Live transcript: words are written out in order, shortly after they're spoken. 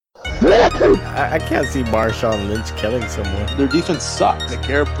I can't see Marshawn Lynch killing someone. Their defense sucks.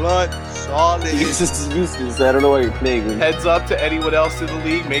 LeGarrette Blunt, solid. He's just useless. I don't know why you're playing him. Heads up to anyone else in the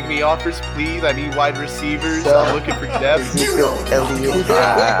league. Make me offers, please. I need wide receivers. I'm looking for depth. Ezekiel Elliott.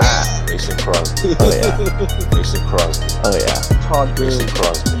 Mason Crosby. Oh yeah. Mason Crosby. Oh yeah. Todd Mason Gurley.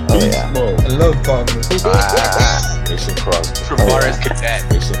 Crosby. Oh yeah. I love Pablo. Mason Crosby. Travaris Cadet.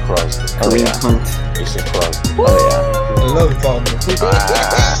 Mason Crosby. Oh yeah. Hunt. Mason Crosby. Oh yeah. I love Pablo.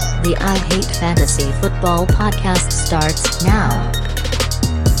 The I Hate Fantasy Football podcast starts now.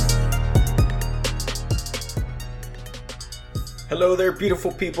 Hello there,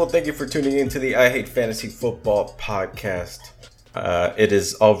 beautiful people. Thank you for tuning in to the I Hate Fantasy Football podcast. It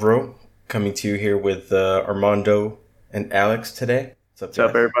is Alvaro coming to you here with Armando and Alex today. What's up,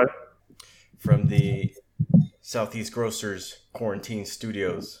 everybody? From the Southeast Grocers Quarantine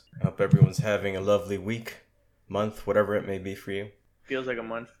Studios. I hope everyone's having a lovely week, month, whatever it may be for you. Feels like a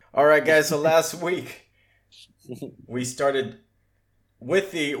month. All right, guys. So last week we started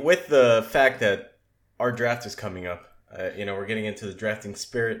with the fact that our draft is coming up. We're getting into the drafting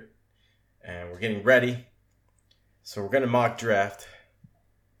spirit, and we're getting ready. So we're gonna mock draft,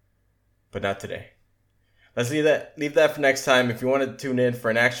 but not today. Let's leave that for next time. If you want to tune in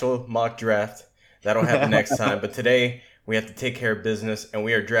for an actual mock draft, that'll happen next time. But today we have to take care of business, and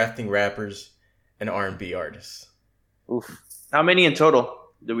we are drafting rappers and R&B artists. Oof. How many in total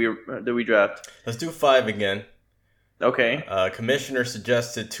do we draft? Let's do 5 again. Okay. Commissioner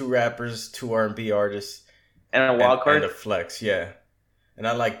suggested 2 rappers, 2 R&B artists, And a wild card? and a flex. Yeah, and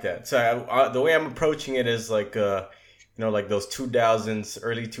I like that. So the way I'm approaching it is like like those 2000s,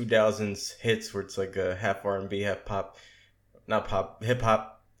 early 2000s hits where it's like a half R&B, half pop, not pop, hip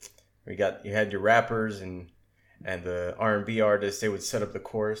hop. You had your rappers and the R&B artists. They would set up the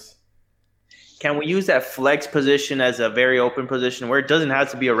chorus. Can we use that flex position as a very open position where it doesn't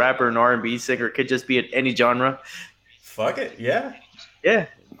have to be a rapper or an R&B singer? It could just be at any genre. Fuck it, yeah. Yeah.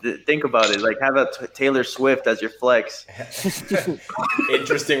 Think about it. Like have a Taylor Swift as your flex.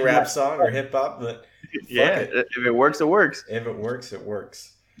 Interesting rap song or hip hop, but yeah, if it works, it works. If it works, it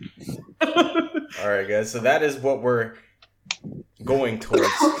works. All right, guys. So that is what we're going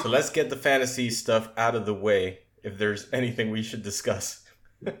towards. So let's get the fantasy stuff out of the way. If there's anything we should discuss.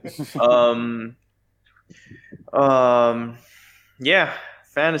 Yeah,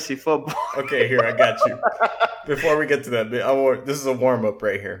 fantasy football. Okay, here I got you. Before we get to that, this is a warm up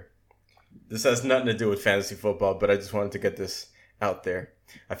right here. This has nothing to do with fantasy football, but I just wanted to get this out there.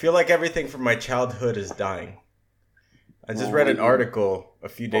 I feel like everything from my childhood is dying. I just read an article a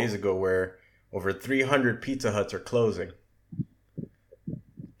few days ago where over 300 Pizza Huts are closing.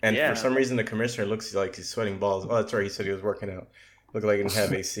 And for some reason, the commissioner looks like he's sweating balls. Oh, that's right. He said he was working out. Looked like he didn't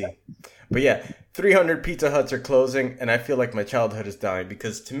have AC. But yeah, 300 Pizza Huts are closing, and I feel like my childhood is dying.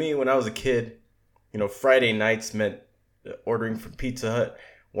 Because to me, when I was a kid, Friday nights meant ordering from Pizza Hut,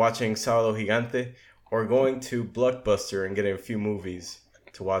 watching Sábado Gigante, or going to Blockbuster and getting a few movies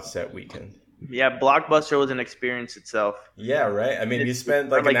to watch that weekend. Yeah, Blockbuster was an experience itself. Yeah, right? I mean, you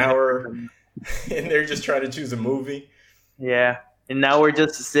spend like an hour in there just trying to choose a movie. Yeah. And now we're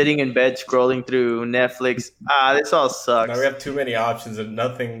just sitting in bed scrolling through Netflix. This all sucks. Now we have too many options and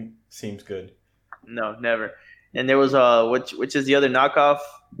nothing seems good. No, never. And there was which is the other knockoff?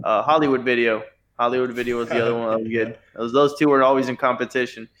 Hollywood Video. Hollywood Video was the other one that was good. Those two were always in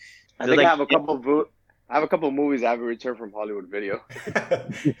competition. I think I have a couple of movies I have returned from Hollywood Video.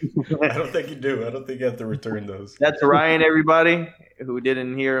 I don't think you do. I don't think you have to return those. That's Ryan, everybody, who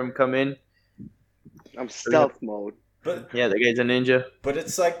didn't hear him come in. I'm stealth mode. But yeah, the guy's a ninja. But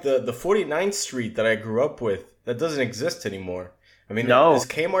it's like the 49th Street that I grew up with that doesn't exist anymore. I mean, no. Is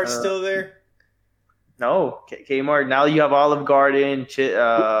Kmart still there? No, Kmart. Now you have Olive Garden,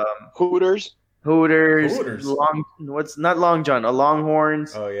 Hooters. Not Long John, a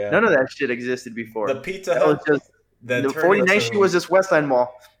Longhorns. Oh yeah. None of that shit existed before. The Pizza Hut. The 49th Street was just Westland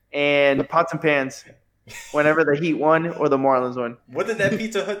Mall and the Pots and Pans. Whenever the Heat won or the Marlins won. What did that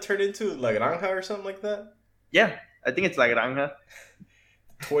Pizza Hut turn into? Like an Anja or something like that? Yeah. I think it's like Ranga.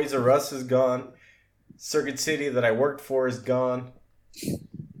 Toys R Us is gone. Circuit City that I worked for is gone.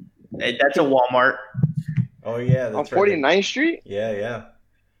 Hey, that's a Walmart. Oh, yeah. That's on 49th Street? Yeah.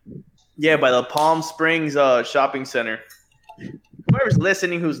 Yeah, by the Palm Springs shopping center. Whoever's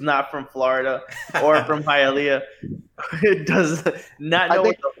listening who's not from Florida or from Hialeah does not know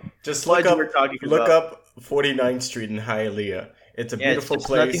what just look up 49th Street in Hialeah. It's a beautiful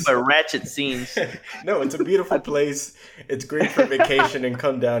place. Nothing but ratchet scenes. No, it's a beautiful place. It's great for vacation and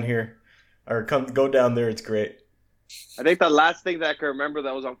come down here. Or go down there. It's great. I think the last thing that I can remember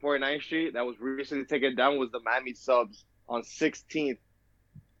that was on 49th Street that was recently taken down was the Miami Subs on 16th.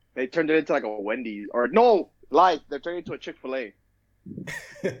 They turned it into like a Wendy's or no, they're turning it into a Chick-fil-A.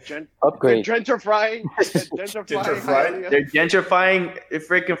 Upgrade. Gentrifying. Gentrifying? They're gentrifying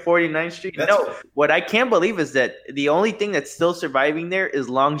freaking 49th Street. No, what I can't believe is that the only thing that's still surviving there is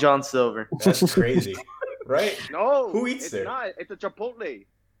Long John Silver. That's crazy, right? No, Who eats it's there? Not. It's a Chipotle.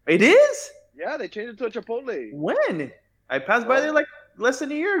 It is? Yeah, they changed it to a Chipotle. When? I passed by there like less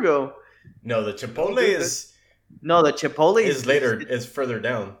than a year ago. No, the Chipotle is No, the Chipotle is further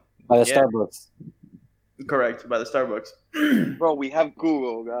down. By the Yeah. Starbucks. Correct, by the Starbucks. Bro, we have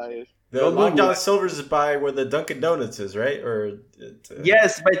Google, guys. The Go Long Google John it. Silver's is by where the Dunkin' Donuts is, right? Or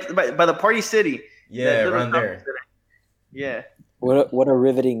Yes, by the Party City. yeah, That little around there. shopping center. Yeah. What a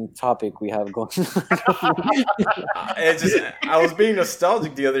riveting topic we have going on. It's just I was being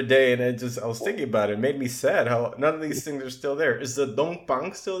nostalgic the other day, and I was thinking about it. It made me sad how none of these things are still there. Is the Dong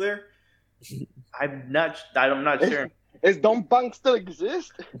Pang still there? I'm not sure. Is Dom Bang still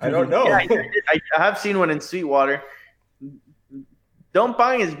exist? I don't know. Yeah, I have seen one in Sweetwater. Dong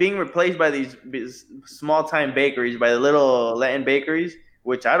Pang is being replaced by these small-time bakeries, by the little Latin bakeries,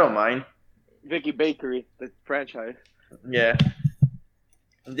 which I don't mind. Vicky Bakery, the franchise. Yeah.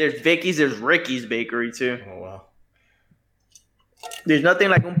 There's Vicky's, there's Ricky's Bakery, too. Oh wow. There's nothing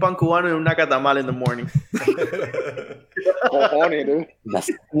like un pan cubano and un nacatamal in the morning. Cojones, dude. That's,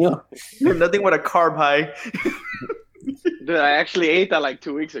 you know, Nothing but a carb high. Dude, I actually ate that like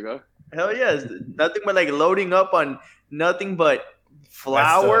 2 weeks ago. Hell yes. Nothing but like loading up on nothing but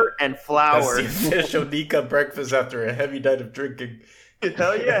flour and That's flour. the official Nika breakfast after a heavy night of drinking.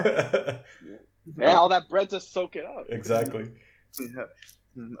 Hell yeah. Yeah, all that bread to soak it up. Exactly.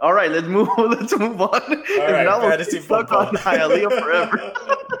 All right, let's move on. All right, fantasy football. on Hialeah forever.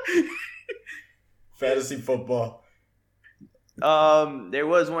 Fantasy football. There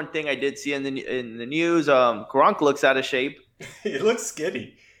was one thing I did see in the news. Gronk looks out of shape. He looks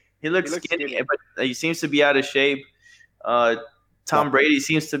skinny. He looks looks skinny, skinny. but he seems to be out of shape. Tom Brady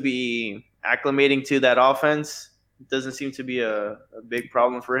seems to be acclimating to that offense. It doesn't seem to be a big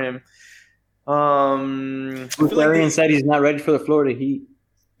problem for him. feel like Arians said he's not ready for the Florida Heat.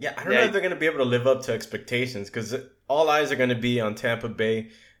 Yeah, I don't know if they're going to be able to live up to expectations because all eyes are going to be on Tampa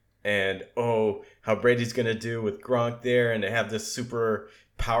Bay and, how Brady's going to do with Gronk there, and they have this super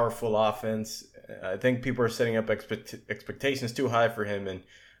powerful offense. I think people are setting up expectations too high for him, and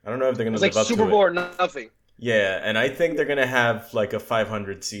I don't know if they're going to It's live like up Super to Bowl it. or nothing. Yeah, and I think they're going to have like a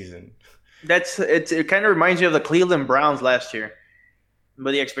 500 season. It kind of reminds me of the Cleveland Browns last year,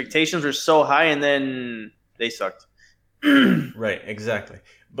 but the expectations were so high, and then they sucked. Right, exactly.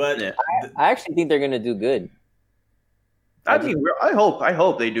 But Yeah. I actually think they're gonna do good. I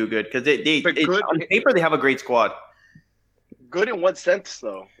hope they do good because But good- on paper they have a great squad. Good in what sense,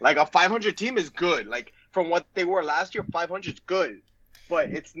 though? Like a 500 team is good. Like from what they were last year, 500 is good, but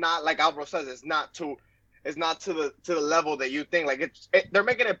it's not like Alvaro says. It's not to the level that you think. Like they're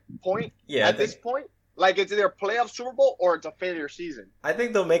making a point yeah, at this point. Like it's either a playoff Super Bowl or it's a failure season. I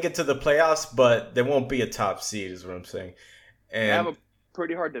think they'll make it to the playoffs, but they won't be a top seed, is what I'm saying. They have And a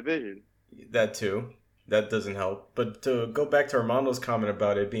pretty hard division. that too. That doesn't help. But to go back to Armando's comment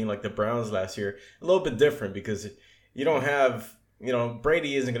about it being like the Browns last year, a little bit different because you don't have,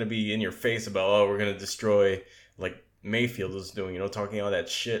 Brady isn't going to be in your face about, we're going to destroy like Mayfield was doing, talking all that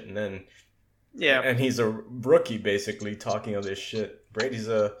shit. And then, and he's a rookie basically talking all this shit. Brady's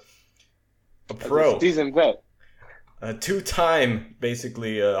a pro. Seasoned vet. A two-time,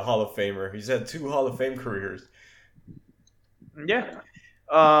 basically, Hall of Famer. He's had 2 Hall of Fame careers. Yeah.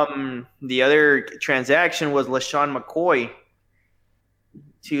 The other transaction was LaShawn McCoy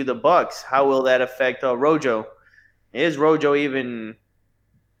to the Bucks. How will that affect Rojo? Is Rojo even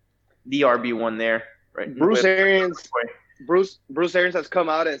the RB1 there? Right. Bruce With- Arians has come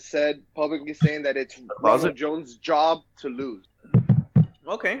out and said publicly saying that it's Ronald Jones' job to lose.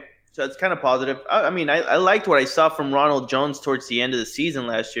 Okay. So it's kind of positive. I mean, I liked what I saw from Ronald Jones towards the end of the season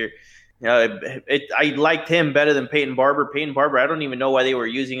last year. I liked him better than Peyton Barber. Peyton Barber, I don't even know why they were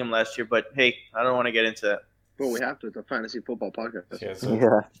using him last year, but hey, I don't want to get into that. Well, we have to. It's a fantasy football podcast. Yeah, so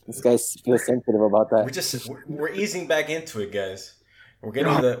Yeah, this guy feels sensitive about that. we're easing back into it, guys. We're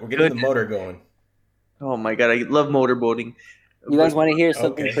getting the motor going. Oh my god, I love motorboating. You guys want to hear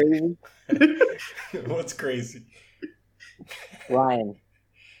something Okay. crazy? What's crazy? Ryan,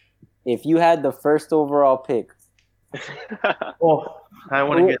 if you had the first overall pick, Oh, I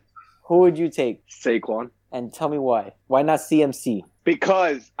want to get. who would you take? Saquon. And tell me why. Why not CMC?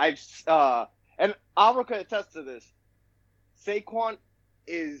 Because and Alvaro could attest to this. Saquon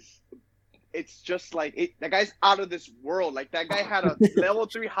it's just like that guy's out of this world. Like that guy had a level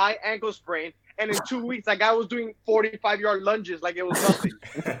 3 high ankle sprain and in 2 weeks, that guy was doing 45-yard lunges like it was nothing.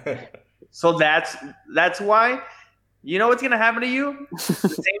 So that's why. You know what's gonna happen to you? The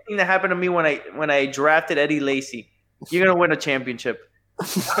same thing that happened to me when I drafted Eddie Lacy. You're gonna win a championship.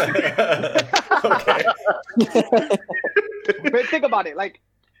 Okay. But think about it. Like,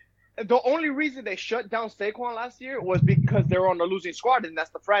 the only reason they shut down Saquon last year was because they were on the losing squad, and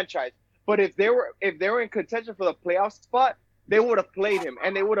that's the franchise. But if they were in contention for the playoff spot, they would have played him,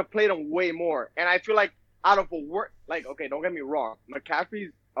 and they would have played him way more. And I feel like out of a work, like, okay, don't get me wrong,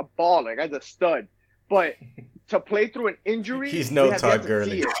 McCaffrey's a baller, guy's a stud, but to play through an injury, he's no Todd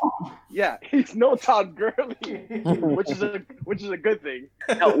Gurley. Yeah, he's no Todd Gurley, which is a good thing.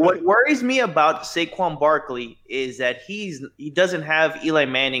 Now, what worries me about Saquon Barkley is that he doesn't have Eli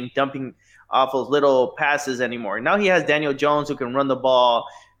Manning dumping off those little passes anymore. Now he has Daniel Jones who can run the ball,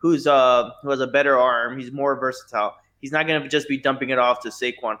 who has a better arm. He's more versatile. He's not going to just be dumping it off to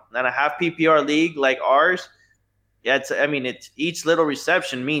Saquon. And a half PPR league like ours, it's each little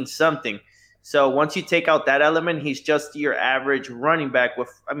reception means something. So once you take out that element, he's just your average running back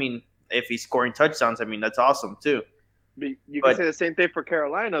if he's scoring touchdowns, that's awesome too. You can say the same thing for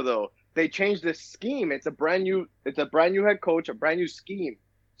Carolina though. They changed the scheme. It's a brand new head coach, a brand new scheme.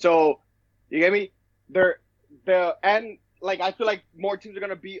 So you get me? I feel like more teams are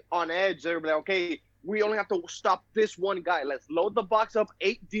gonna be on edge. They're like, okay, we only have to stop this one guy. Let's load the box up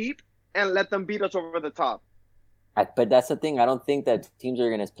 8 deep and let them beat us over the top. But that's the thing. I don't think that teams are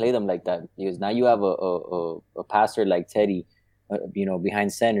going to play them like that, because now you have a passer like Teddy,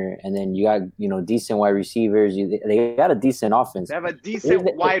 behind center, and then you got decent wide receivers. They got a decent offense. They have a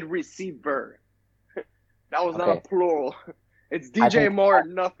decent wide receiver. That was not a plural. It's DJ Moore,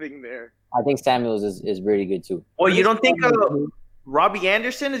 nothing there. I think Samuels is really good too. Well, you don't think Robbie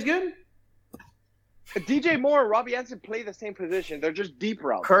Anderson is good? DJ Moore and Robbie Anderson play the same position. They're just deep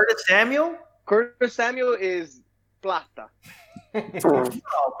routes. Curtis Samuel is plata.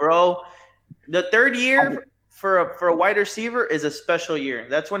 Oh, bro. The third year for a wide receiver is a special year.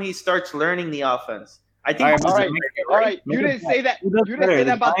 That's when he starts learning the offense. I think. All right. You didn't say that. You didn't say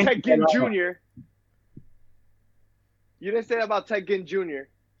that about Ted Ginn Jr. You didn't say that about Ted Ginn Jr.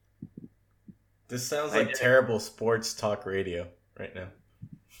 This sounds like terrible sports talk radio right now.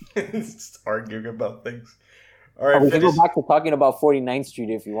 Just arguing about things. All right, we can go back to talking about 49th Street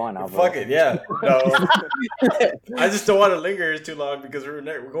if you want. Fuck it, yeah. No, I just don't want to linger too long because we're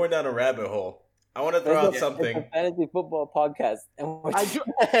going down a rabbit hole. I want to throw out something. It's a fantasy football podcast.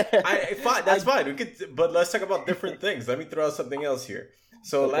 Fine, that's fine. But let's talk about different things. Let me throw out something else here.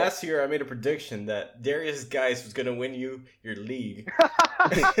 So last year I made a prediction that Darius Geis was going to win you your league.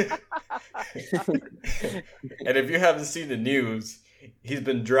 And if you haven't seen the news, he's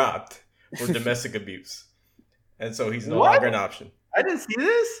been dropped for domestic abuse. And so he's no longer an option. I didn't see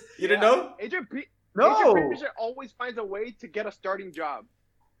this. You didn't know? Adrian No. Peterson always finds a way to get a starting job.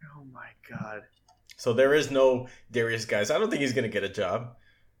 Oh my God. So there is no Darius Geis. I don't think he's going to get a job.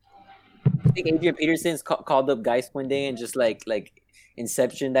 I think Adrian Peterson's called up Geis one day and just like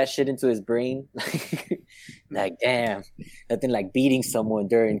inception that shit into his brain. Like, damn, nothing like beating someone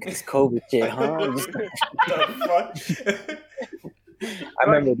during this COVID shit, huh? The fuck?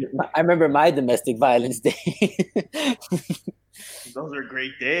 I remember my domestic violence day. Those are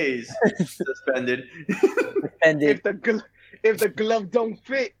great days. Suspended. If the glove don't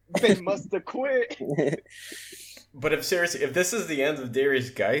fit, they must have quit. But if this is the end of Darius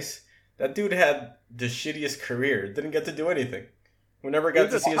Geis, that dude had the shittiest career. Didn't get to do anything. We never got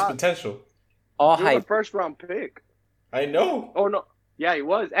to see his potential. All he was hype. a first-round pick. I know. Oh, no. Yeah, he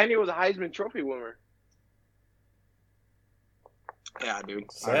was. And he was a Heisman Trophy winner. Yeah,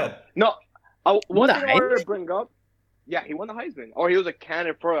 dude. Sad. No. One thing I wanted to bring up. Yeah, he won the Heisman. Or he was a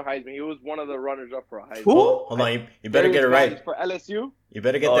candidate for a Heisman. He was one of the runners-up for a Heisman. Who? Hold on. You better get it right. For LSU? You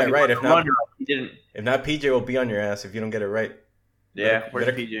better get that right. If not, he didn't. If not, PJ will be on your ass if you don't get it right. Yeah, where's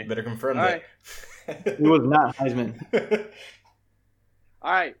PJ? Better confirm All that. He was not Heisman.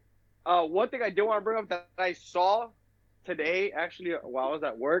 All right. One thing I did want to bring up that I saw today, actually, while I was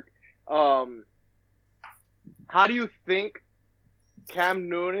at work. How do you think Cam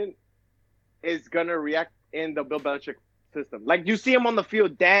Newton is going to react in the Bill Belichick system? Like, you see him on the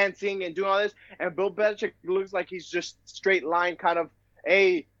field dancing and doing all this, and Bill Belichick looks like he's just straight line kind of,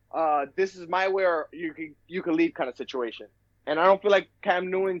 hey, this is my way or you can leave kind of situation. And I don't feel like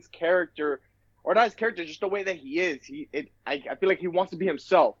Cam Newton's character, or not his character, just the way that he is. I feel like he wants to be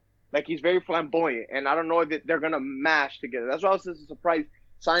himself. Like, he's very flamboyant, and I don't know if they're going to mash together. That's why it was a surprise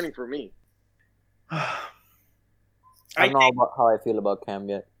signing for me. I don't know about how I feel about Cam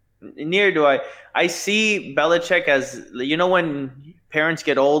yet. Neither do I. I see Belichick as, when parents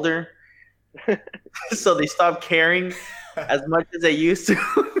get older So they stopped caring as much as they used to.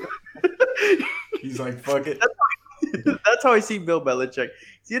 He's like, fuck it. That's how I see Bill Belichick.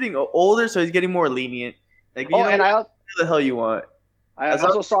 He's getting older, so he's getting more lenient. Like, you know, and what the hell you want? I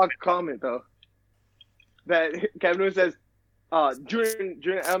also saw a comment though that Cam Newton says, Julian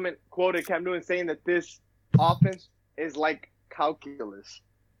Edelman quoted Cam Newton saying that this offense is like calculus.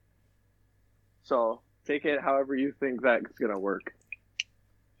 So take it however you think that's gonna work.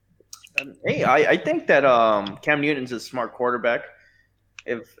 Hey, I think that Cam Newton's a smart quarterback.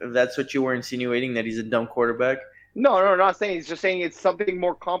 If that's what you were insinuating, that he's a dumb quarterback. No, not saying. He's just saying it's something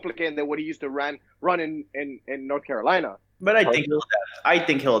more complicated than what he used to run in North Carolina. But I think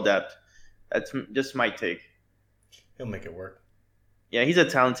he'll adapt. That's just my take. He'll make it work. Yeah, he's a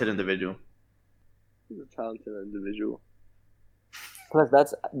talented individual. He's a talented individual. Plus,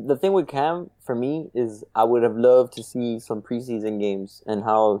 that's the thing with Cam for me is I would have loved to see some preseason games and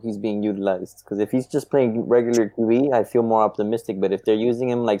how he's being utilized. Because if he's just playing regular QB, I feel more optimistic. But if they're using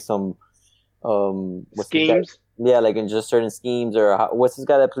him like some schemes, yeah, like in just certain schemes, or what's this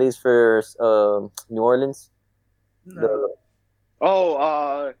guy that plays for New Orleans? No.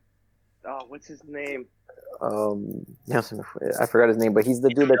 What's his name? I forgot his name, but he's the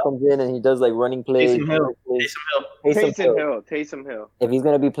dude that comes in and he does like running plays. Taysom Hill. If he's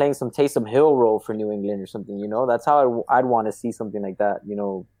gonna be playing some Taysom Hill role for New England or something, you know, that's how I'd want to see something like that, you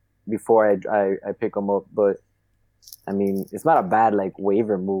know, before I pick him up. But I mean, it's not a bad like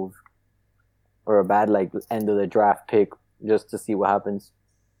waiver move or a bad like end of the draft pick just to see what happens.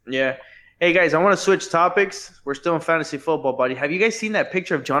 Yeah. Hey guys, I want to switch topics. We're still in fantasy football, buddy. Have you guys seen that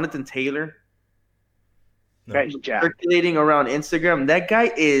picture of Jonathan Taylor? No. Circulating around Instagram. That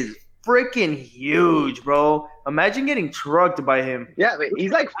guy is freaking huge, bro. Imagine getting trucked by him. Yeah,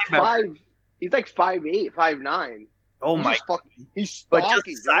 he's like 5'8", 5'9". Oh my! He's stocky, but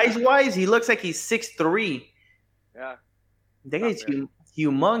just size-wise, he looks like he's 6'3". Yeah, that guy's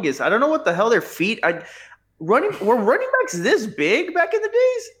humongous. I don't know what the hell their feet. Were running backs this big back in the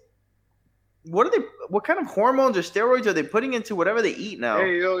days? What kind of hormones or steroids are they putting into whatever they eat now?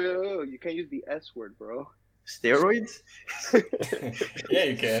 Hey, yo, you can't use the S word, bro. Steroids? Yeah,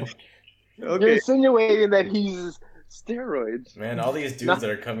 you can. Okay. You're insinuating that he's steroids. Man, all these dudes that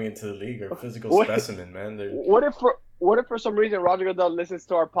are coming into the league are physical specimen, man. What if for some reason Roger Goodell listens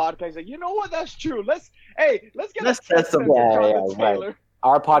to our podcast like, you know what, that's true. Let's test them. Right.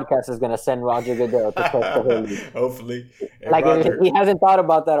 Our podcast is gonna send Roger Goodell to test the whole league. Hopefully. Hey, like Roger, he hasn't thought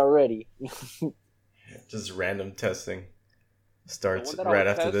about that already. Just random testing starts right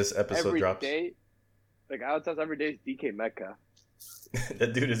after this episode drops. Like I would test every day is DK Metcalf.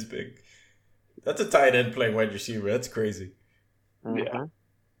 That dude is big. That's a tight end playing wide receiver. That's crazy. Yeah.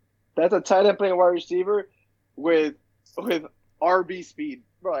 That's a tight end playing wide receiver with RB speed.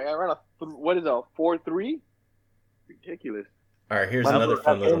 Bro, I ran a 4.3. Ridiculous. All right, here's another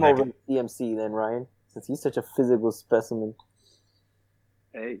fun little nugget. CMC then, Ryan, since he's such a physical specimen.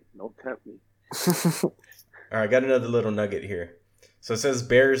 Hey, don't tempt me. All right, I got another little nugget here. So it says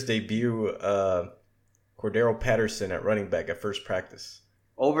Bears debut Cordero Patterson at running back at first practice.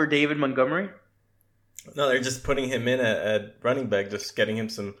 Over David Montgomery? No, they're just putting him in at running back, just getting him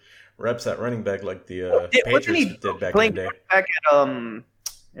some reps at running back like the Patriots did back in the day. Back at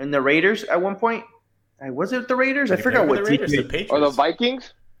in the Raiders at one point? Was it the Raiders? I forgot what the Raiders, the Patriots. Or the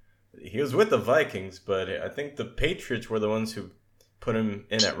Vikings? He was with the Vikings, but I think the Patriots were the ones who put him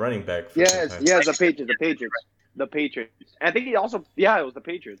in at running back. The Patriots. I think he also, it was the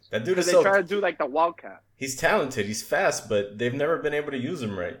Patriots. That dude is they try to do like the Wildcat. He's talented, he's fast, but they've never been able to use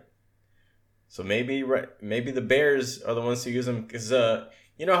him right. So maybe the Bears are the ones who use him because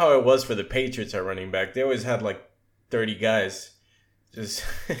you know how it was for the Patriots at running back. They always had like 30 guys. Just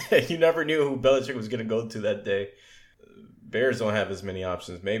you never knew who Belichick was going to go to that day. Bears don't have as many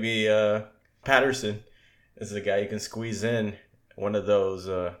options. Maybe Patterson is the guy you can squeeze in one of those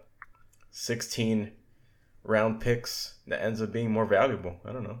 16 round picks that ends up being more valuable.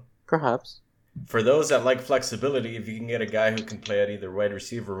 I don't know. Perhaps. For those that like flexibility, if you can get a guy who can play at either wide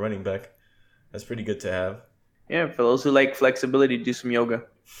receiver or running back, that's pretty good to have. Yeah, for those who like flexibility, do some yoga.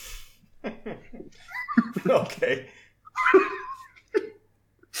 Okay.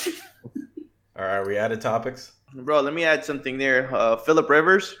 All right, are we out of topics? Bro, let me add something there. Phillip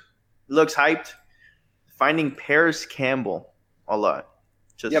Rivers looks hyped. Finding Paris Campbell a lot.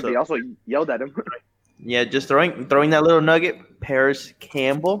 But he also yelled at him. Yeah, just throwing that little nugget. Paris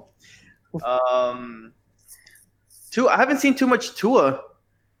Campbell. I haven't seen too much Tua,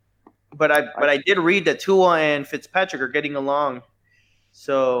 but I did read that Tua and Fitzpatrick are getting along,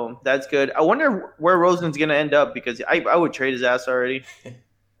 so that's good. I wonder where Rosen's gonna end up because I would trade his ass already.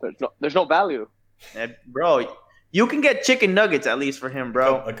 There's no value. Bro, you can get chicken nuggets at least for him,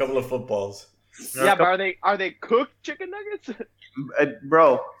 bro. A couple of footballs. Yeah, but are they cooked chicken nuggets?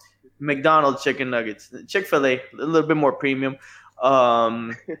 Bro, McDonald's chicken nuggets, Chick-fil-A, a little bit more premium.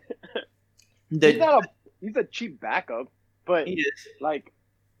 He's a cheap backup, but He is. like,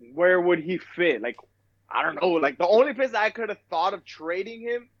 where would he fit? Like, I don't know. Like, the only place I could have thought of trading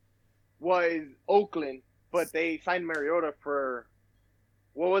him was Oakland, but they signed Mariota for,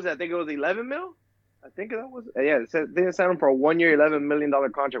 what was it? I think it was 11 mil. I think that was, they signed him for a 1 year, $11 million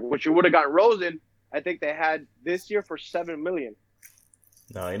contract, which you would have got Rosen. I think they had this year for $7 million.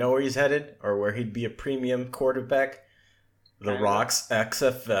 No, you know where he's headed, or where he'd be a premium quarterback? The Rock's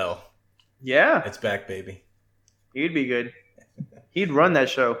XFL. Yeah, It's back, baby. he'd be good. He'd run that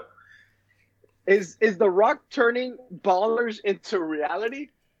show. Is The Rock turning ballers into reality?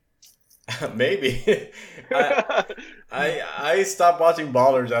 Maybe. I stopped watching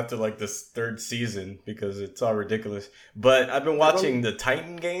Ballers after like this third season because it's all ridiculous. But I've been watching the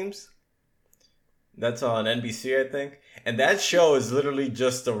Titan games. That's on NBC, I think. And that show is literally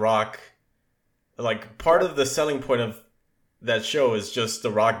just The Rock. Like, part of the selling point of that show is just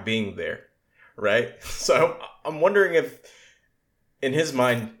The Rock being there, right? So I'm wondering if, in his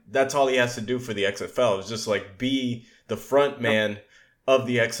mind, that's all he has to do for the XFL is just like be the front man of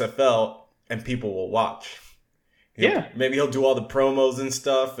the XFL and people will watch. Maybe he'll do all the promos and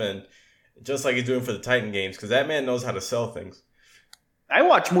stuff, and just like he's doing for the Titan games, because that man knows how to sell things. I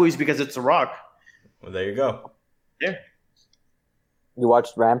watch movies because it's The Rock. Well, there you go. Yeah. You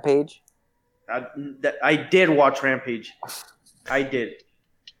watched Rampage? I did watch Rampage. I did.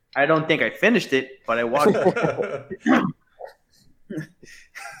 I don't think I finished it, but I watched it.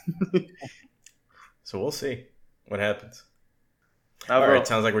 So we'll see what happens. Oh, All bro. right,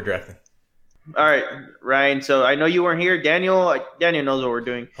 sounds like we're drafting. All right, Ryan. So I know you weren't here. Daniel knows what we're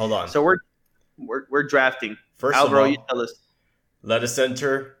doing. Hold on. So we're drafting. First Alvaro, of all, you tell us. let us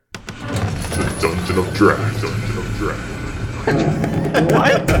enter. The Dungeon of Draft. Dungeon of Draft.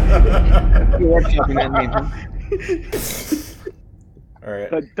 You're workshopping that name. All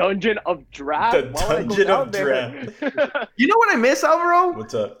right. The Dungeon of Draft. The Dungeon of Draft. You know what I miss, Alvaro?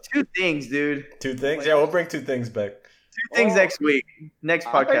 What's up? 2 things, dude. 2 things? Yeah, we'll bring 2 things back. 2 things next week. Next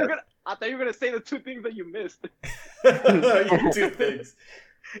podcast. I thought you were gonna say the 2 things that you missed. 2 things.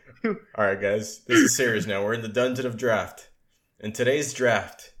 All right, guys. This is serious now. We're in the Dungeon of Draft. In today's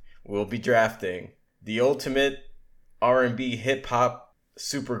draft, we'll be drafting the ultimate R&B hip-hop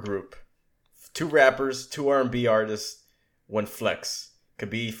supergroup. 2 rappers, 2 R&B artists, 1 flex. Could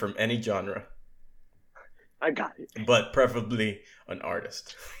be from any genre, I got it. but preferably an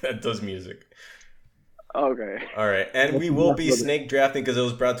artist that does music. Okay. All right, and we will be snake drafting because it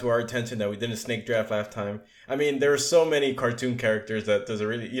was brought to our attention that we didn't snake draft last time. I mean, there are so many cartoon characters that doesn't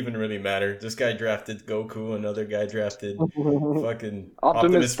really matter. This guy drafted Goku, another guy drafted fucking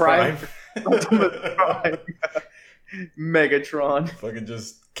Optimus Prime. Optimus Prime. Megatron. Fucking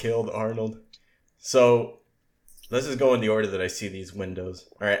just killed Arnold. So let's just go in the order that I see these windows.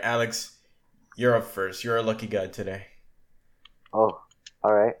 All right, Alex, you're up first. You're a lucky guy today. Oh,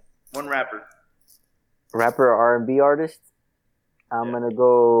 all right. 1 rapper. Rapper or R&B artist? I'm going to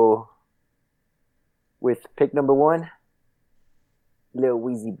go with pick number 1, Lil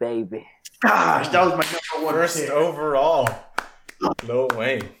Weezy Baby. Gosh, that was my number 1 First pick. overall, Lil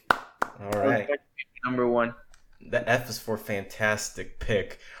Wayne. All right. Number 1. The F is for fantastic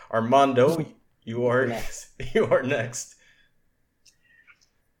pick. Armando, you are next.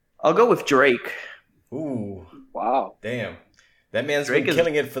 I'll go with Drake. Ooh, Wow. damn. That man's Drake been is-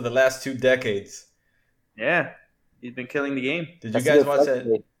 killing it for the last 2 decades. Yeah, he's been killing the game. Did you That's a guys good watch flex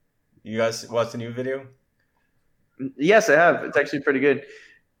that? pick. You guys watched the new video? Yes, I have. It's actually pretty good.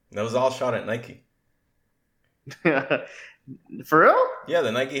 That was all shot at Nike. For real? Yeah,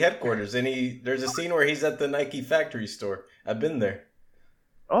 the Nike headquarters. And there's a scene where he's at the Nike factory store. I've been there.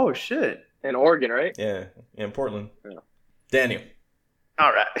 Oh, shit. In Oregon, right? Yeah, in Portland. Yeah. Daniel.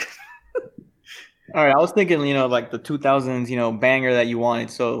 All right. All right, I was thinking, like the 2000s, banger that you wanted.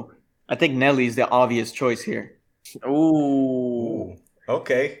 So I think Nelly's the obvious choice here. Ooh. Ooh.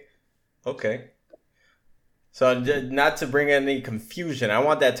 Okay. So not to bring any confusion, I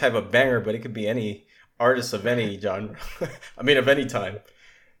want that type of banger, but it could be any artist of any genre. I mean, of any time.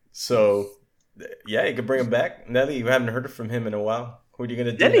 So, yeah, you could bring him back. Nelly, you haven't heard from him in a while. Who are you going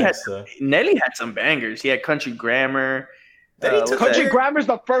to do next? Nelly had some bangers. He had Country Grammar. Country Grammar's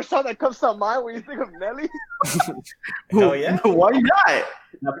the first song that comes to mind when you think of Nelly. Hell yeah. Why not?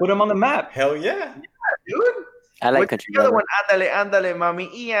 Now put him on the map. Hell yeah. Dude. I like What's Country the other Grammar. one? Andale, andale,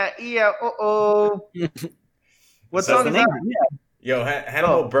 mami. Ia, ia, oh. What That's song the is name. that? Yo,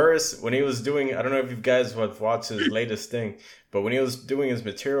 Hannibal Buress, when he was doing, I don't know if you guys have watched his latest thing, but when he was doing his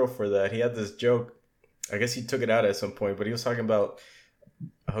material for that, he had this joke. I guess he took it out at some point, but he was talking about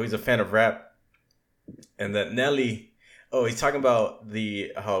how he's a fan of rap, and that Nelly. Oh, he's talking about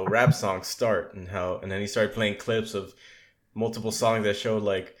how rap songs start and then he started playing clips of multiple songs that showed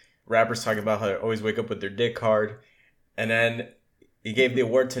like rappers talking about how they always wake up with their dick hard, and then he gave the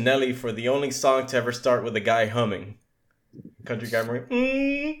award to Nelly for the only song to ever start with a guy humming. Country guy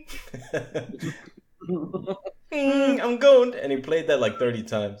going, I'm going, and he played that like 30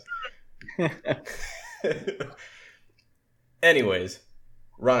 times. Anyways,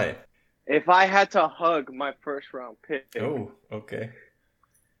 Ryan. If I had to hug my first round pick, Oh, okay.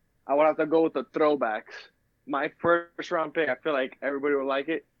 I would have to go with the throwbacks. My first round pick, I feel like everybody would like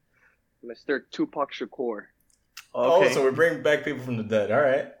it. Mr. Tupac Shakur. Oh, so we're bringing back people from the dead. All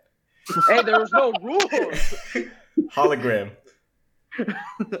right. Hey, there was no rules. Hologram.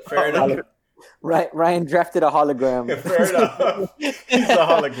 Fair enough. Ryan drafted a hologram. Fair enough. He's a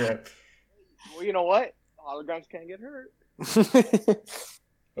hologram. Well, you know what? Holograms can't get hurt.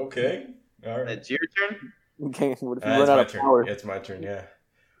 Okay. All right. It's your turn. Okay, what if you It's run out my of turn. power? It's my turn, yeah.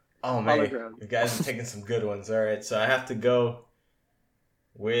 Oh, man. Hologram. You guys are taking some good ones. All right. So I have to go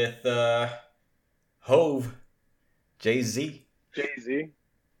with Hove. Jay-Z. Jay-Z.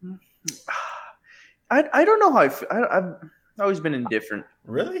 I don't know how I've always been indifferent.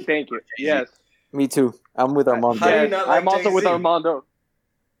 Really? Thank you. Yes. Me too. I'm with Armando. How do you Yes. not like I'm also with Jay-Z? Armando.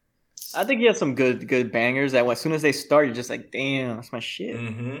 I think he has some good bangers that as soon as they start, you're just like, damn, that's my shit.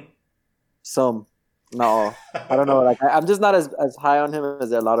 Mm-hmm. Some. No. I don't know. Like I'm just not as high on him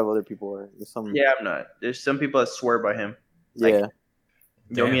as a lot of other people are. There's some. Yeah, I'm not. There's some people that swear by him. Yeah.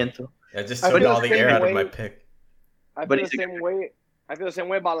 Yo Damn. miento. I just I took feel all the the air same out of way. my pick. I But feel he's the a same way. I feel the same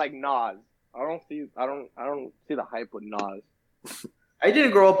way about like Nas. I don't see the hype with Nas. I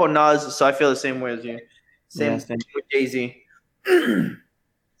didn't grow up on Nas, so I feel the same way as you. Same Yeah, same. with Jay-Z.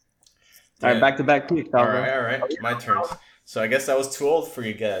 All right, back-to-back picks. All right. My turn. So I guess I was too old for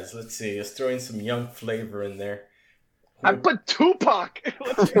you guys. Let's see. Let's throw in some young flavor in there. I put Tupac.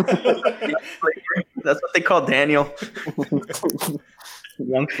 That's what they call Daniel.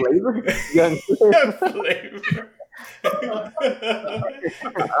 Young flavor? Young flavor.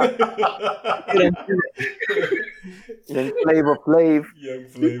 Flavor Flav. Young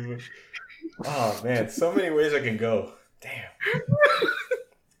flavor. Oh man, so many ways I can go. Damn.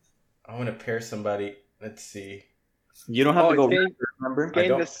 I want to pair somebody. Let's see. You don't have to go Gain rapper, remember?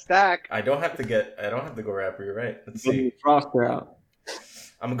 gain the stack. I don't have to go rapper. You're right. Let's see. Froster out.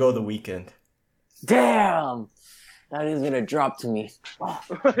 I'm gonna go The Weeknd. Damn. That is gonna drop to me.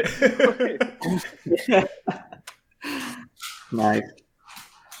 Nice.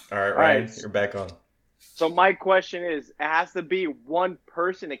 All right, Ryan, right. you're back on. So my question is, it has to be one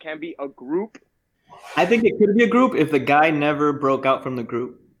person. It can't be a group. I think it could be a group if the guy never broke out from the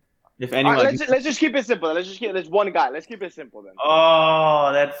group. If All anyone, right, let's just keep it simple. There's one guy. Let's keep it simple then.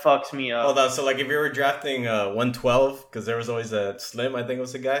 Oh, that fucks me up. Hold on. So like, if you were drafting 112, because there was always a Slim, I think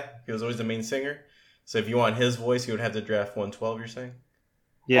was the guy. He was always the main singer. So if you want his voice, you would have to draft 112. You're saying?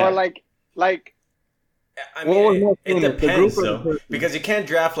 yeah. Or like I What was mean, more it famous, the depends group or the though, person? because you can't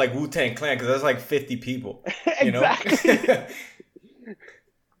draft like Wu-Tang Clan because that's like 50 people. You know. exactly.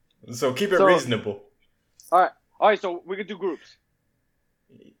 So keep it So- reasonable. All right. So we could do groups.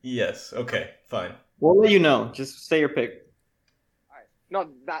 Yes. Okay. Fine. We'll let you know. Just say your pick. No,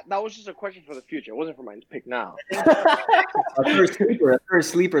 that was just a question for the future. It wasn't for my pick now. A third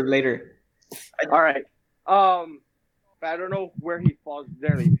sleeper later. All right. I don't know where he falls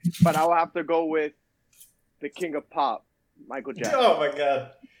exactly, but I will have to go with the king of pop, Michael Jackson. Oh my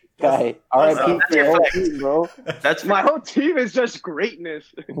God. Guy. R.I.P. That's to your the whole flex. team, bro. That's My whole team is just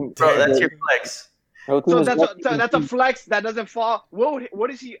greatness. bro. That's your flex. The whole team So is that's a flex that doesn't fall. What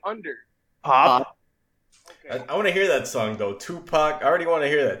is he under? Pop. Okay. I want to hear that song though. Tupac. I already want to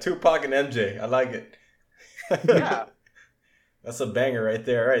hear that. Tupac and MJ. I like it. Yeah. That's a banger right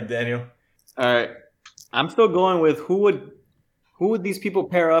there. All right, Daniel. All right. I'm still going with who would these people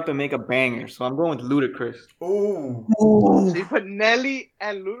pair up and make a banger? So I'm going with Ludacris. Ooh. So you put Nelly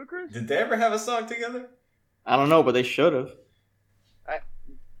and Ludacris? Did they ever have a song together? I don't know, but they should have.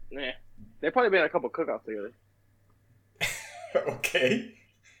 Nah. They've probably been in a couple cookouts together. Okay.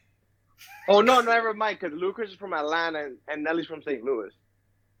 Oh no, never mind. Because Ludacris is from Atlanta and Nelly's from St. Louis.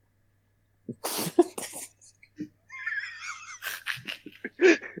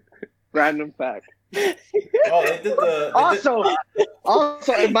 Random fact. Oh, they did the.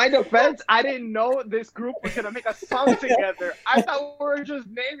 Also, in my defense, I didn't know this group was gonna make a song together. I thought we were just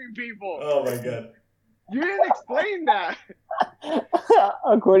naming people. Oh my God. You didn't explain that.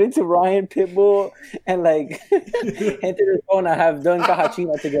 According to Ryan, Pitbull and like Gente Ricona have done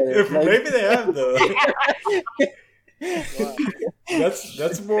Cajachina together. Like, Maybe they have though.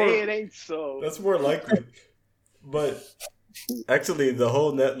 That's more. Hey, it ain't so. That's more likely. But actually, the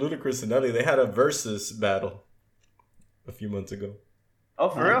whole Ludacris and Nelly, they had a versus battle a few months ago. Oh,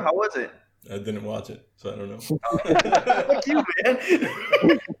 for real? How was it? I didn't watch it, so I don't know. Fuck you, man.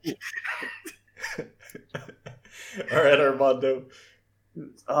 All right, Armando.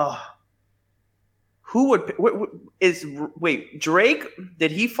 Who would wait? Drake?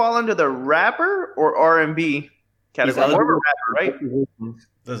 Did he fall under the rapper or R&B category? He's More of a rapper, right?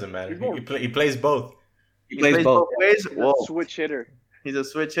 Doesn't matter. He plays both. He plays both ways. He's a Whoa. switch hitter. He's a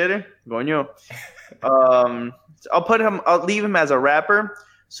switch hitter. Coño. I'll leave him as a rapper.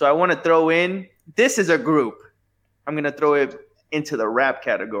 So I want to throw in. This is a group. I'm gonna throw it into the rap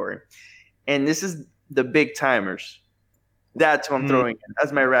category, and this is the Big Timers. That's what I'm throwing in.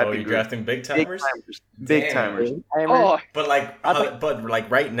 That's my rapping you're group. drafting Big Timers? Big Damn. Timers. Oh, But like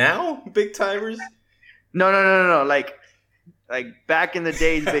right now, Big Timers? No. Like back in the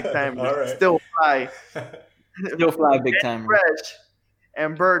days, Big Timers. All right. Still fly. Still fly big time. Fresh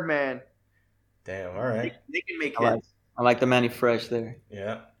and Birdman. Damn, all right. They can make I hits. like the Manny Fresh there.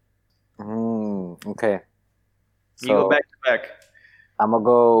 Yeah. Okay. You go back to back. I'm gonna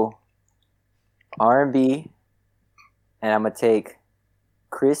go R&B, and I'm gonna take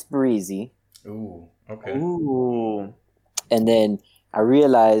Chris Breezy, Ooh, okay. Ooh. and then I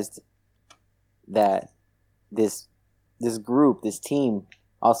realized that this group, this team,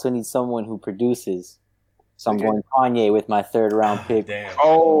 also needs someone who produces. So I'm going Kanye with my third round pick. Damn.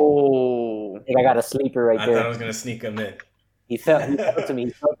 Oh. I think I got a sleeper right I there. thought I was going to sneak him in. He fell to me.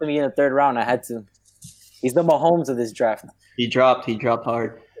 He fell to me in the third round. I had to. He's the Mahomes of this draft. He dropped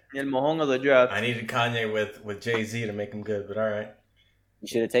hard. El Mojón of the draft. I needed Kanye with Jay-Z to make him good, but all right. You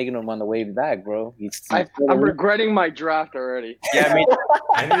should have taken him on the way back, bro. I'm regretting my draft already. Yeah, I mean,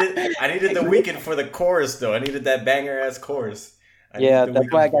 I needed the weekend for the chorus, though. I needed that banger-ass chorus. Yeah, needed the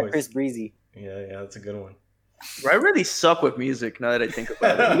that's why I Weeknd got voice. Chris Breezy. Yeah, that's a good one. I really suck with music now that I think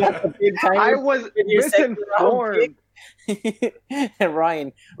about it. You got the big I timer was in your second round misinformed. pick. And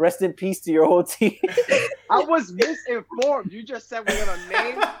Ryan, rest in peace to your whole team. I was misinformed. You just said we're gonna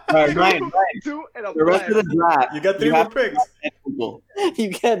name All right, Ryan, two and a the rest of the draft. You got three more have to picks. draft dead people. You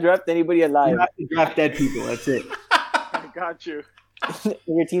can't draft anybody You alive. have to draft dead people. That's it. I got you.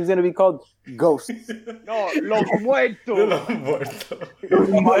 Your team's gonna be called Ghosts. No, los muertos. Lo muerto.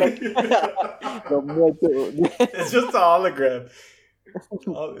 It's just a hologram.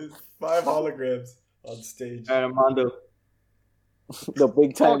 It's 5 holograms on stage. All right, Armando. The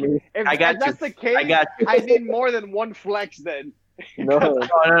big timer. Okay, if I got that's the case, I got you. I need more than one flex then. No. No.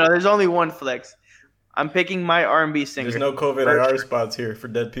 There's only one flex. I'm picking my R&B singer. There's no COVID IR spots here for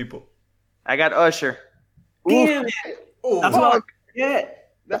dead people. I got Usher. Damn. Oh, That's what I yeah.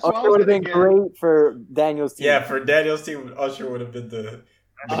 That's what I Usher would was have been thinking. great for Daniel's team. yeah, for Daniel's team, Usher would have been the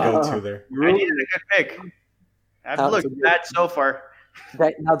go-to there. I needed a good pick. I've looked bad so far.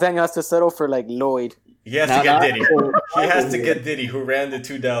 Now Daniel has to settle for like Lloyd. He has Nah, to get nah. Diddy. He has to get Diddy, who ran the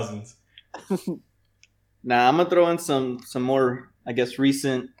 2000s. Nah, I'm gonna throw in some more, I guess,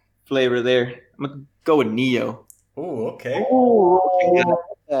 recent flavor there. I'm gonna go with Neo. Ooh, okay. Ooh,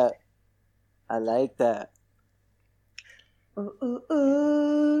 I like that.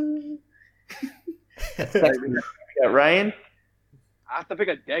 Yeah, Ryan? I have to pick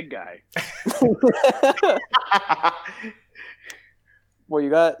a dead guy. Well, you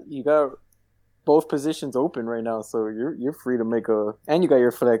got both positions open right now, so you're free to make and you got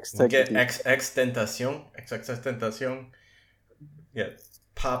your flex. We get Technically. Tentacion. Yeah,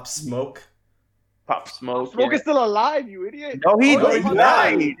 Pop Smoke. Pop Smoke. Smoke yeah. is still alive, you idiot. No, he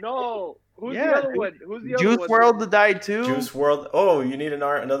died. No. Who's Yeah, the other one? Who's the other Juice one? WRLD died too. Juice World. Oh, you need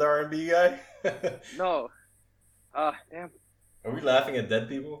another R&B guy? No. Damn. Are we laughing at dead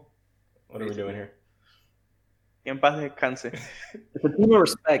people? What are we doing here? En paz descanse. It's a team of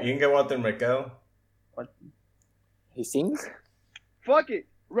respect. You can get Walter Mercado. He sings. Fuck it.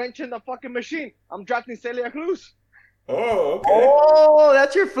 Wrench in the fucking machine. I'm drafting Celia Cruz. Oh, okay. Oh,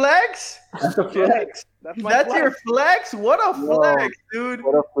 that's your flex? That's a flex. That's my That's flex. your flex? What a flex, dude.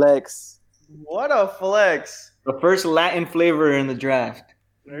 What a flex. What a flex. The first Latin flavor in the draft.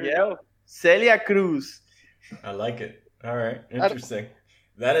 There you Yeah. go. Celia Cruz. I like it. All right, interesting.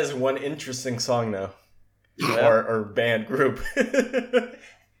 That is one interesting song now. Yeah. Or band group. It's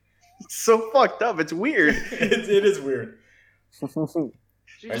so fucked up. It's weird. it is weird.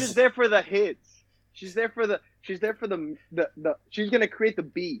 She's just there for the hits. She's there for the she's gonna create the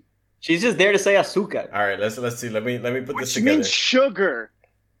beat. She's just there to say azúcar. All right, let's see. Let me put this Which together. means sugar.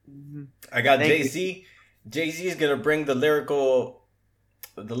 I got Thank you. Jay-Z. Jay-Z is gonna bring the lyrical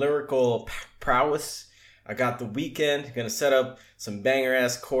prowess. I got The Weeknd. Gonna set up some banger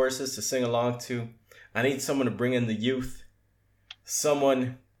ass choruses to sing along to. I need someone to bring in the youth.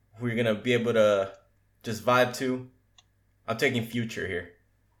 Someone who you're gonna be able to just vibe to. I'm taking Future here.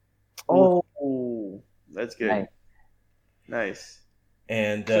 Oh, that's good. Nice. Nice.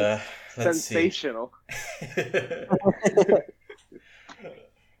 And let's Sensational.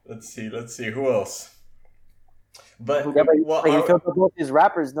 see. Let's see who else. But, Yeah, but well, you filled up both his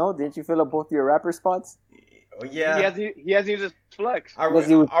rappers, no? Didn't you fill up both your rapper spots? yeah. He has used his flex. Are Let's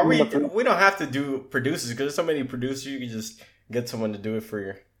do- we? We don't have to do producers because there's so many producers. You can just get someone to do it for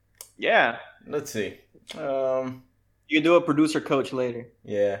you. Yeah. Let's see. You can do a producer coach later.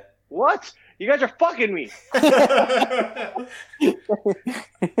 Yeah. What? You guys are fucking me.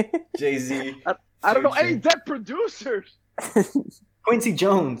 Jay-Z. I don't know Future. any dead producers. Quincy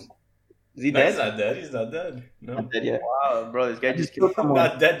Jones. Is he No, dead? he's not dead. He's not dead. No, Not dead yet. Wow, bro, this guy just killed someone.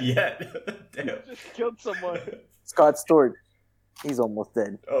 not dead yet. Damn. Just killed someone. Scott Storch. He's almost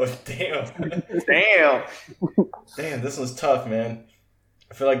dead. Oh damn. Damn. Damn. This one's tough, man.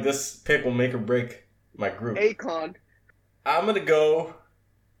 I feel like this pick will make or break my group. Akon. I'm gonna go.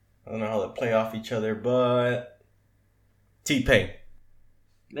 I don't know how they play off each other, but T-Pain.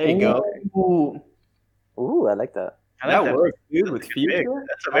 There you go. Ooh, I like that. I like That works, dude, with That's a good pick. Future.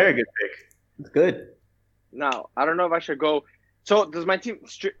 That's a very good pick. It's good. Now, I don't know if I should go. So, does my team.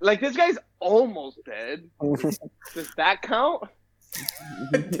 Like, this guy's almost dead. Does that count?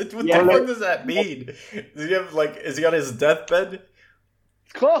 What the fuck does that mean? Does he have like? Is he on his deathbed?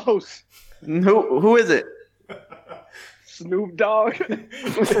 Close. Who is it? Snoop Dogg.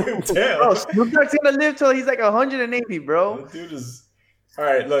 Damn. Bro, Snoop Dogg's gonna live till he's like 180, bro. That dude is. All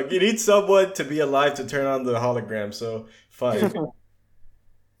right, look, you need someone to be alive to turn on the hologram. So fine.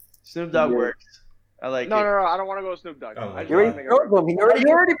 Snoop Dogg works. I like No, it. I don't want to go with Snoop Dogg. Oh, I just You wanna already make it killed work. him. He You already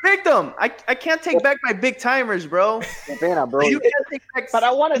already picked him. I can't take back my big timers, bro. Pena, bro. You can't take back. But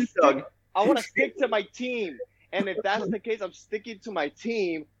I want to Snoop Dogg. stick. I want to stick to my team. And if that's the case, I'm sticking to my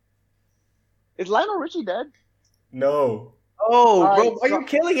team. Is Lionel Richie dead? No. Oh, All bro, right, why are you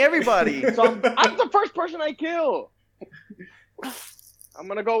killing everybody? So I'm the first person I kill. I'm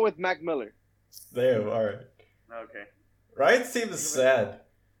gonna go with Mac Miller. Damn. All right. Okay. Ryan's team is sad.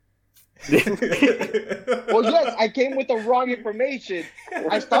 Well, yes, I came with the wrong information.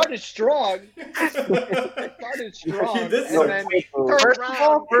 I started strong. This is And then turn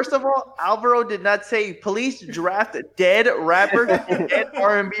First of all, Alvaro did not say police draft a dead rapper, dead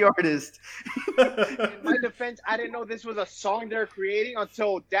R&B artist. in my defense, I didn't know this was a song they're creating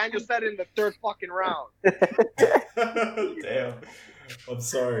until Daniel said it in the third fucking round. Damn. I'm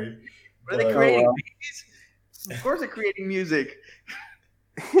sorry. Are they But- creating babies? Of course they're creating music.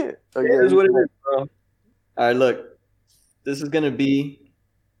 Oh, It is what it is, bro. All right, look. This is going to be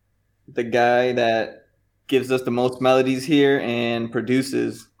the guy that gives us the most melodies here and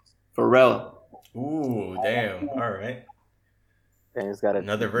produces Pharrell. Ooh, damn. All right. Daniel's got it.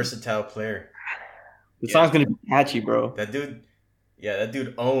 Another versatile player. The Yeah. song's going to be catchy, bro. That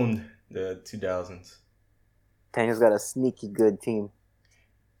dude owned the 2000s. Daniel's got a sneaky good team.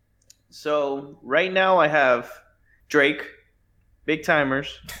 So right now I have Drake, Big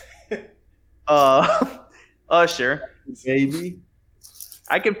Timers, Usher. Baby.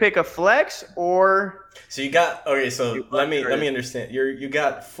 I can pick a flex or So you got So You let me upgrade. understand. You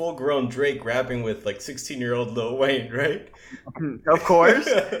got full grown Drake rapping with like 16-year-old Lil Wayne, right? of course.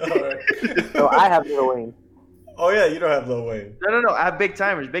 All right. So I have Lil Wayne. Oh yeah, you don't have Lil Wayne. No. I have Big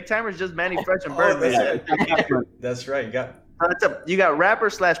Timers. Big Timers just Manny Fresh and Oh, Birdman. that's right. That's right. You got You got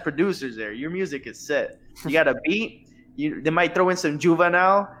rappers / producers there. Your music is set. You got a beat. They might throw in some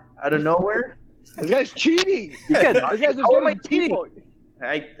Juvenile out of nowhere. This guy's cheating. This This guy's just How am I getting cheating? people.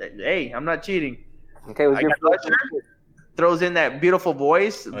 Hey, I'm not cheating. Okay, with I your got Usher. Throws in that beautiful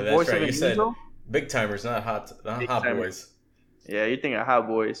voice. Oh, that's voice right. of You said Enzo. Big Timers, not Hot Big Hot Timers. Boys. Yeah, you're thinking of Hot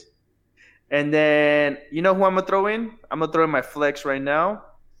Boys. And then you know who I'm gonna throw in? I'm gonna throw in my flex right now.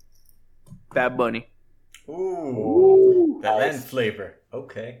 Bad Bunny. Ooh, that nice. land flavor.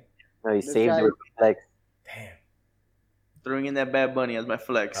 Okay. No, he This saved guy- it with like Damn. Throwing in that Bad Bunny as my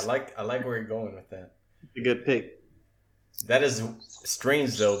flex. I like where you're going with that. A good pick. That is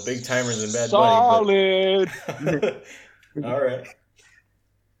strange though. Big Timers and Bad Solid. Bunny. But... All right.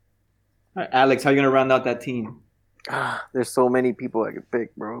 All right, Alex, how you going to round out that team? there's so many people I could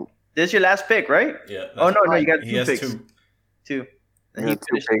pick, bro. This is your last pick, right? Yeah. Oh no, you got He two has picks. two. Two. And Yeah, he two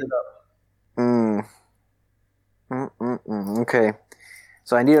finished picks. it up. Okay.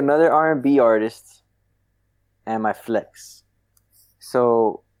 So I need another R&B artist and my flex.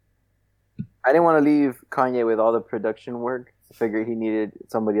 So I didn't want to leave Kanye with all the production work. I figured he needed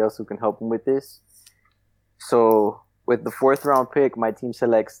somebody else who can help him with this. So with the 4th round pick, my team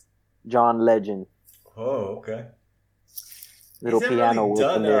selects John Legend. Oh, okay. Little He's never piano really work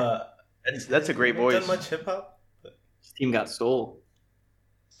done, in there. That's a great voice. Done much hip hop? His team got soul.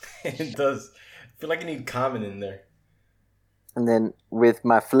 It does. I feel like I need Common in there. And then with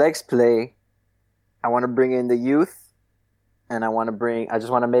my flex play, I want to bring in the youth, and I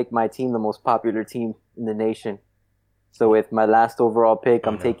just want to make my team the most popular team in the nation. So with my last overall pick,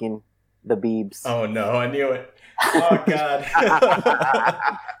 I'm taking the Biebs. Oh no, I knew it. Oh god.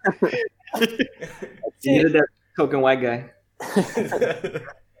 You needed that token white guy.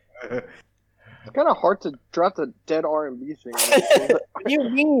 It's kind of hard to draft a dead R&B singer. What do you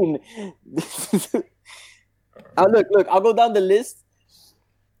mean? Look, I'll go down the list.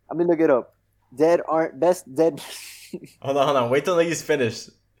 Let me look it up. Best dead. Hold on. Wait till he's finished.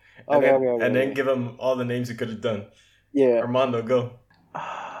 And Okay, then give him all the names he could have done. Yeah. Armando, go.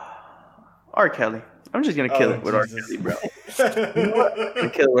 R. Kelly. I'm just gonna kill it with Jesus. R. Kelly, bro. I'm gonna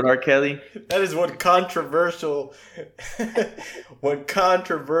kill it with R. Kelly. That is one controversial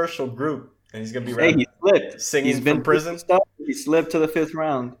group. And he's gonna be Hey, he slipped. singing He's been from prison. stuff. He slipped to the 5th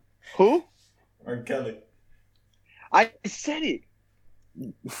round. Who? R. Kelly. I said it.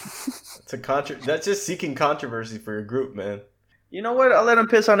 That's just seeking controversy for your group, man. You know what? I'll let him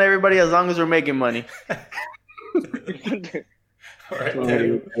piss on everybody as long as we're making money. All right,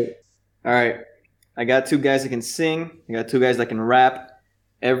 Daniel. All right. I got 2 guys that can sing. I got 2 guys that can rap.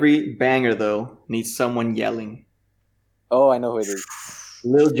 Every banger, though, needs someone yelling. Oh, I know who it is.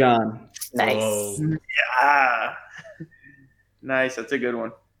 Lil Jon. Nice. Oh. Ah, nice. That's a good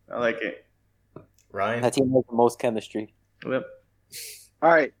one. I like it. Ryan. That team has the most chemistry. Yep. All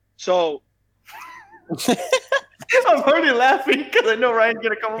right. So I'm already laughing because I know Ryan's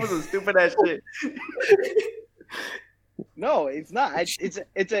gonna come up with some stupid ass shit. no, it's not.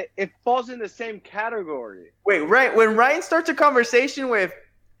 It falls in the same category. Wait, right when Ryan starts a conversation with,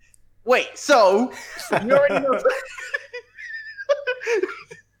 so you already know.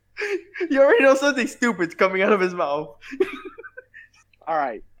 You already know something stupid's coming out of his mouth. All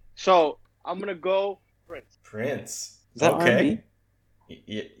right. So I'm gonna go Prince. Is that okay.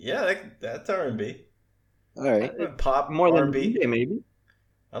 Yeah, that's R&B. All right. Pop More than R&B. DJ, maybe.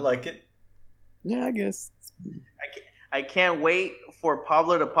 I like it. Yeah, I guess. I can't wait for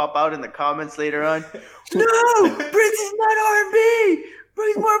Pablo to pop out in the comments later on. No, Prince is not R&B.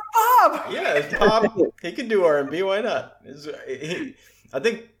 Bring more pop. Yeah, it's pop. He can do R&B. Why not? I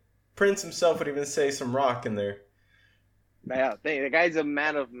think Prince himself would even say some rock in there. Yeah, the guy's a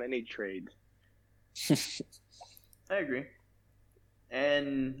man of many trades. I agree.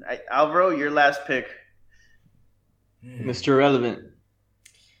 And Alvaro, your last pick. Mr. Relevant.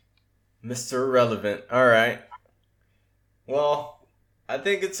 Mr. Irrelevant. All right. Well, I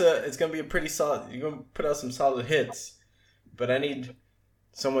think it's gonna be a pretty solid. You're gonna put out some solid hits, but I need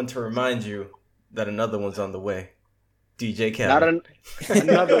someone to remind you that another one's on the way. DJ Khaled.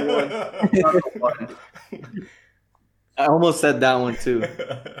 Another one. I almost said that one too.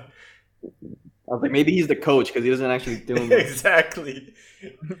 I was like, maybe he's the coach because he doesn't actually do them. Exactly.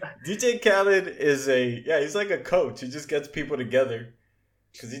 DJ Khaled is he's like a coach. He just gets people together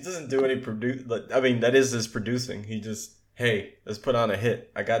because he doesn't do any that is his producing. He just, hey, let's put on a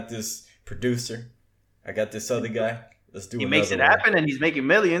hit. I got this producer. I got this other guy. Let's do it. He makes it happen and he's making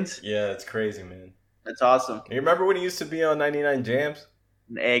millions. Yeah, it's crazy, man. That's awesome. You remember when he used to be on 99 Jams?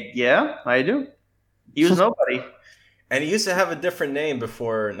 Yeah, I do. He was nobody. And he used to have a different name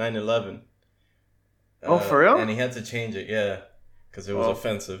before 9/11. Oh, for real? And he had to change it, yeah, because it was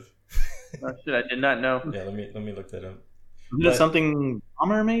offensive. Oh, shit, I did not know. Yeah, let me look that up. Is it something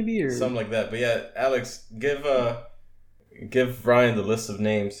bomber maybe or something like that? But yeah, Alex, give Ryan the list of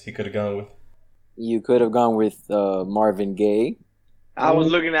names he could have gone with. You could have gone with Marvin Gaye. I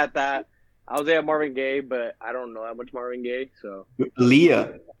was looking at that. I was at Marvin Gaye, but I don't know that much Marvin Gaye, so.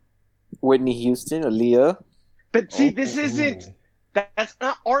 Aaliyah. Whitney Houston, Aaliyah. But see, this isn't. That's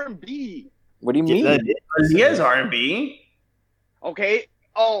not R&B. What do you mean? Aaliyah's R&B. Okay.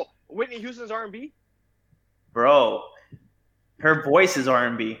 Oh, Whitney Houston's R&B? Bro, her voice is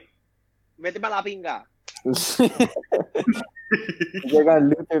R&B. Mete pa la pinga. They got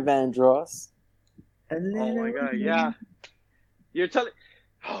Luther Vandross. Oh my god, yeah. You're telling.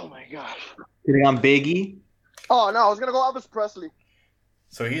 Oh my gosh. Getting on Biggie. Oh no, I was gonna go Elvis Presley.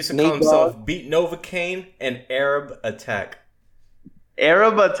 So he used to call himself Beat Novocaine and Arab Attack.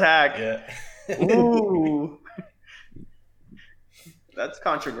 Arab Attack. Yeah. Ooh. That's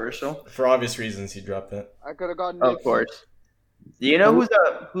controversial. For obvious reasons, he dropped that. I could have gotten. Of course. You know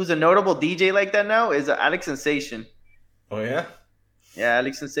who's a notable DJ like that now is Alex Sensation. Oh yeah. Yeah,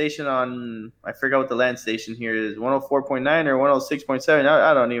 Alex Sensation on I forgot what the land station here is 104.9 or 106.7.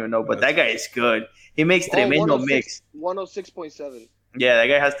 I don't even know, but that guy is good. He makes tremendo mix. 106.7. Yeah, that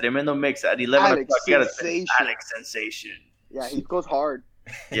guy has tremendo mix at 11 Alex o'clock. You gotta say Sensation. Alex Sensation. Yeah, he goes hard.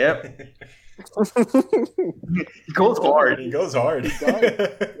 Yep. He goes hard. He goes hard.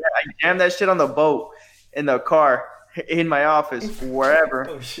 I jam that shit on the boat, in the car, in my office, wherever.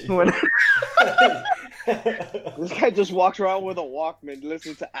 Oh, shit. This guy just walks around with a Walkman,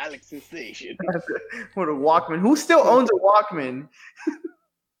 listening to Alex Sensation. What a Walkman. Who still owns a Walkman?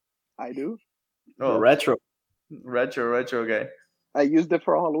 I do. Oh, Retro. retro guy. I used it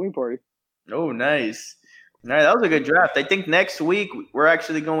for a Halloween party. Oh, nice. All right, that was a good draft. I think next week we're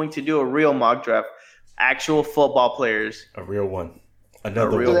actually going to do a real mock draft. Actual football players. A real one.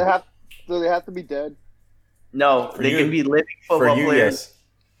 Another real- one. Do they have to be dead? No, For they you. can be living football For you, players.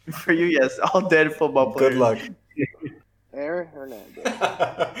 yes. For you, yes. All dead football players. Good luck. Aaron Hernandez.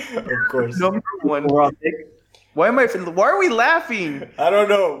 Of course. Number one. Why are we laughing? I don't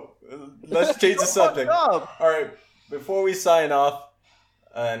know. Let's change the subject. Up. All right. Before we sign off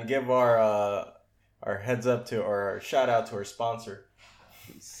and give our heads up to or our shout out to our sponsor,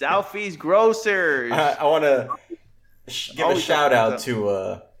 Southeast Grocers. I want to give a Always shout out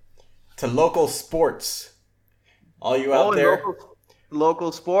shout to local sports. All you out there,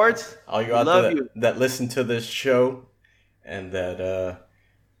 Local sports. all you out love there you. that listen to this show and that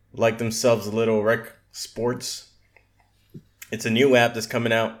like themselves a little Rec Sports. It's a new app that's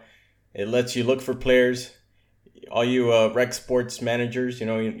coming out. It lets you look for players. All you Rec Sports managers, you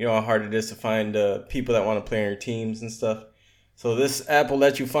know how hard it is to find people that want to play on your teams and stuff. So this app will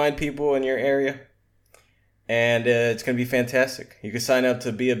let you find people in your area, and it's going to be fantastic. You can sign up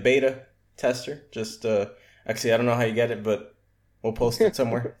to be a beta tester. Just actually, I don't know how you get it, but we'll post it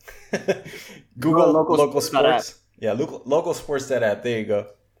somewhere. Google local sports. Yeah, local sports that app. There you go.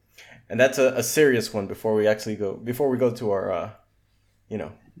 And that's a serious one before we go to our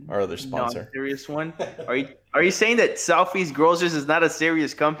our other sponsor. Serious one. Are you saying that Southeast Grocers is not a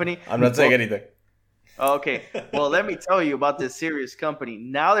serious company? I'm not saying anything. Okay. Well, let me tell you about this serious company.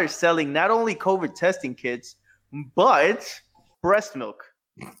 Now they're selling not only COVID testing kits, but breast milk.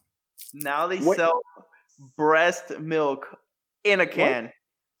 Now they sell breast milk in a can. What?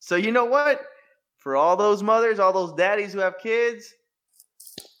 So you know what? For all those mothers, all those daddies who have kids,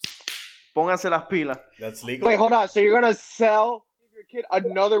 pónganse las pilas. That's legal. Wait, hold on. So you're gonna sell your kid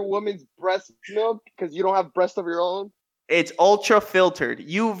another woman's breast milk because you don't have breast of your own? It's ultra filtered,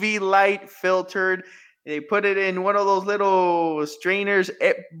 UV light filtered. They put it in one of those little strainers.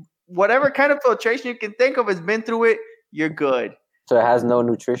 Whatever kind of filtration you can think of has been through it. You're good. So it has no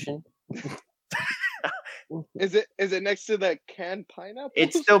nutrition? Is it next to the canned pineapple?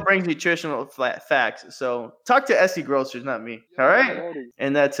 It still brings nutritional facts. So talk to SC Grocers, not me. All right?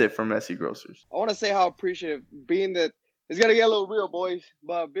 And that's it from SC Grocers. I want to say how appreciative, being that it's gonna get a little real, boys.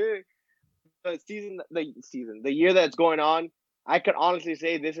 But the year that's going on, I can honestly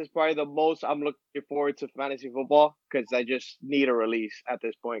say this is probably the most I'm looking forward to fantasy football because I just need a release at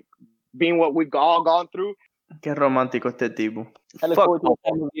this point. Being what we've all gone through. Qué romántico este tipo. I look forward to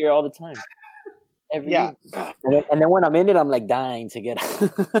this time of year all the time. Every year. And then when I'm in it, I'm like dying to get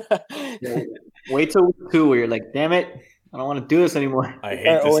out. Wait till week 2 where you're like, damn it, I don't want to do this anymore. I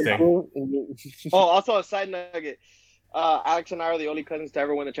hate this thing. Oh, also a side nugget. Alex and I are the only cousins to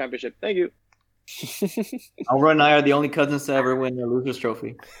ever win the championship. Thank you. Alvaro and I are the only cousins to ever win the Losers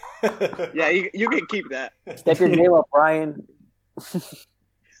Trophy. Yeah, you can keep that. Step your name up, Brian.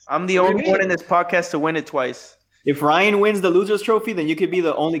 I'm the only one in this podcast to win it twice. If Ryan wins the Losers Trophy, then you could be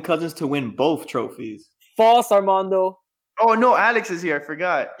the only cousins to win both trophies. False, Armando. Oh, no, Alex is here. I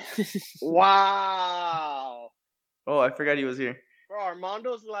forgot. Wow. Oh, I forgot he was here. Bro,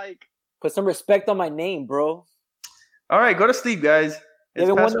 Armando's like... Put some respect on my name, bro. All right, go to sleep, guys. They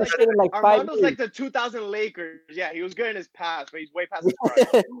haven't won that shit in like 5 years. Armando's like the 2000 Lakers. Yeah, he was good in his past, but he's way past his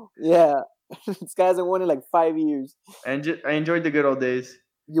prime. Yeah. This guy hasn't won in like 5 years. And I enjoyed the good old days.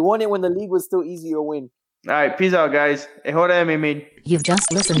 You won it when the league was still easy to win. All right, peace out, guys. Es hora de mimir. You've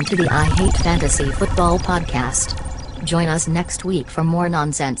just listened to the I Hate Fantasy Football podcast. Join us next week for more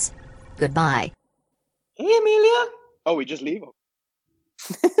nonsense. Goodbye. Hey, Amelia. Oh, we just leave him.